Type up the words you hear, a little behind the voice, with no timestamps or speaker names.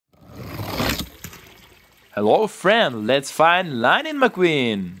Hello friend, let's find Lightning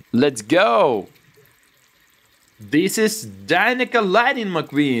McQueen. Let's go! This is Dinoco Lightning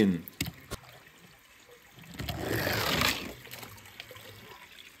McQueen.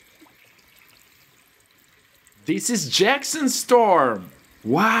 This is Jackson Storm.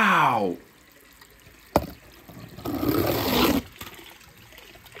 Wow!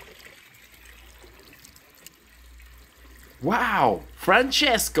 Wow!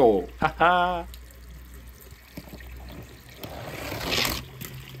 Francesco! Haha!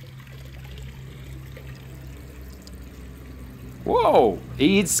 Whoa!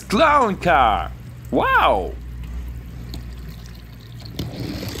 It's Clown Car! Wow!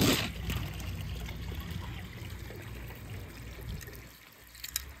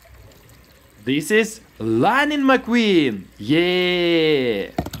 This is Lightning McQueen!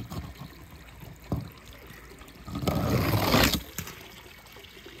 Yeah!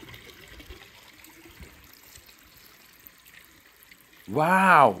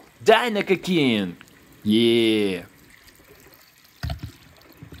 Wow! Dinoco King! Yeah!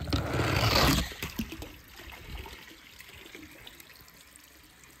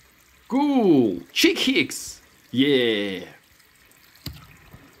 Cool! Chick Hicks! Yeah!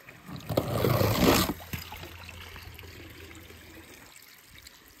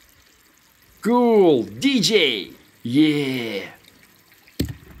 Cool! DJ! Yeah!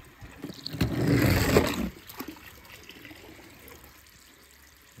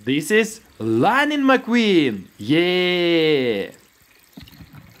 This is Lightning McQueen! Yeah!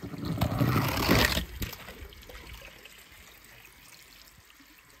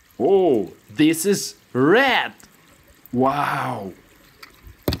 Oh, this is Red! Wow!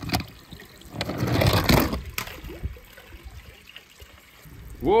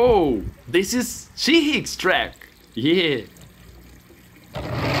 Whoa, this is Hicks track! Yeah!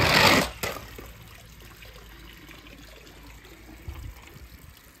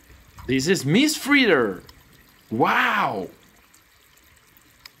 This is Miss Frieder! Wow!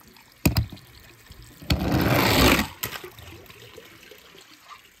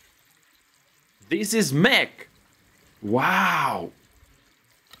 This is Mack! Wow!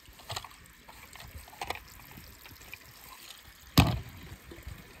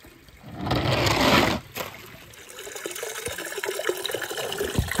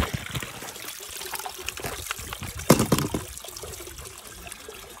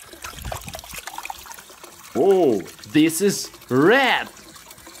 Oh, this is Red!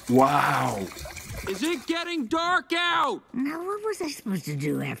 Wow! Is it getting dark out? Now, what was I supposed to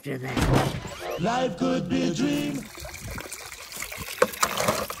do after that? Life could be a dream.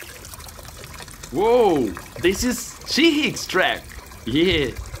 Whoa, this is Hicks track!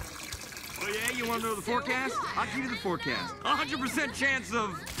 Yeah! Oh yeah, you want to know the forecast? I'll give you the forecast. 100% chance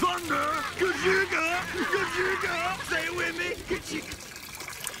of thunder. Kajiga, kajiga. Say it with me. Kajiga.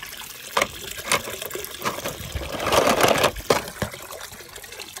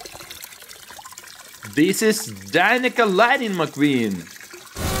 This is Dinoco Lightning McQueen.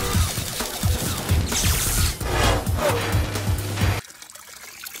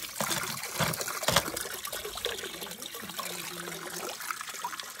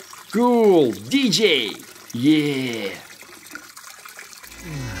 Cool! DJ! Yeah!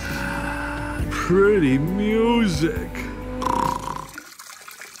 Pretty music.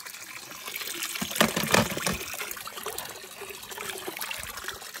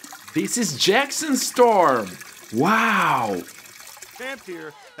 This is Jackson Storm! Wow! Champ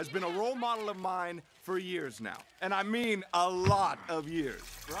here has been a role model of mine for years now. And I mean a lot of years,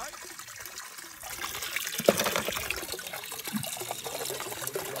 right?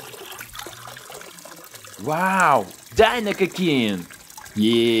 Wow! Dinoco King!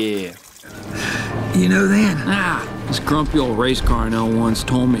 Yeah! You know that? This grumpy old race car I know once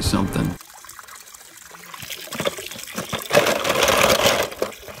told me something.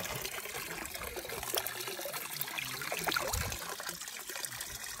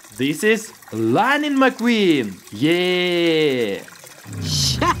 This is Lightning McQueen! Yeah!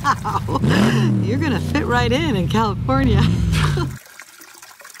 Chow! You're gonna fit right in California.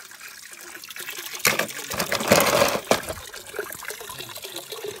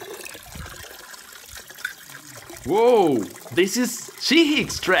 Whoa! This is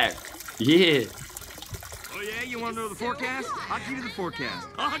Hicks track! Yeah! Oh yeah, you want to know the forecast? I'll give you the forecast.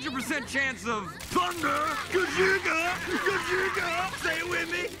 100% chance of thunder. Kajiga, kajiga. Say it with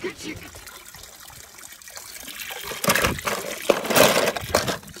me. Kajiga.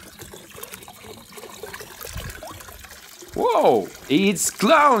 Whoa! It's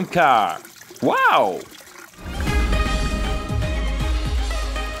Clown Car! Wow!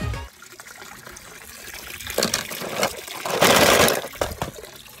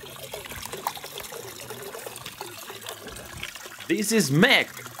 This is Mack.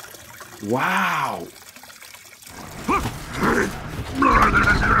 Wow.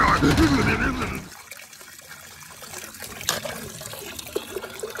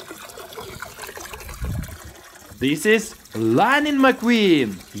 This is Lightning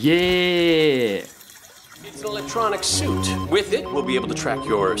McQueen. Yeah. It's an electronic suit. With it, we'll be able to track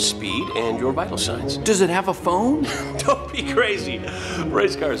your speed and your vital signs. Does it have a phone? Don't be crazy.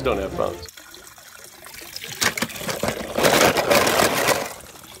 Race cars don't have phones.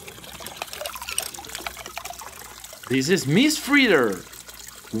 This is Miss Fritter.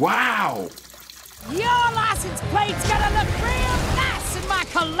 Wow. Your license plate's gonna look real nice in my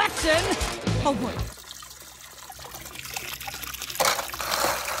collection. Oh, wait.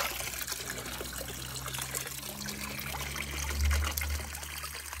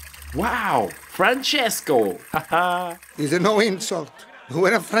 Wow. Francesco. Haha. Is no insult.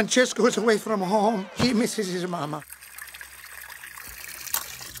 When Francesco is away from home, he misses his mama.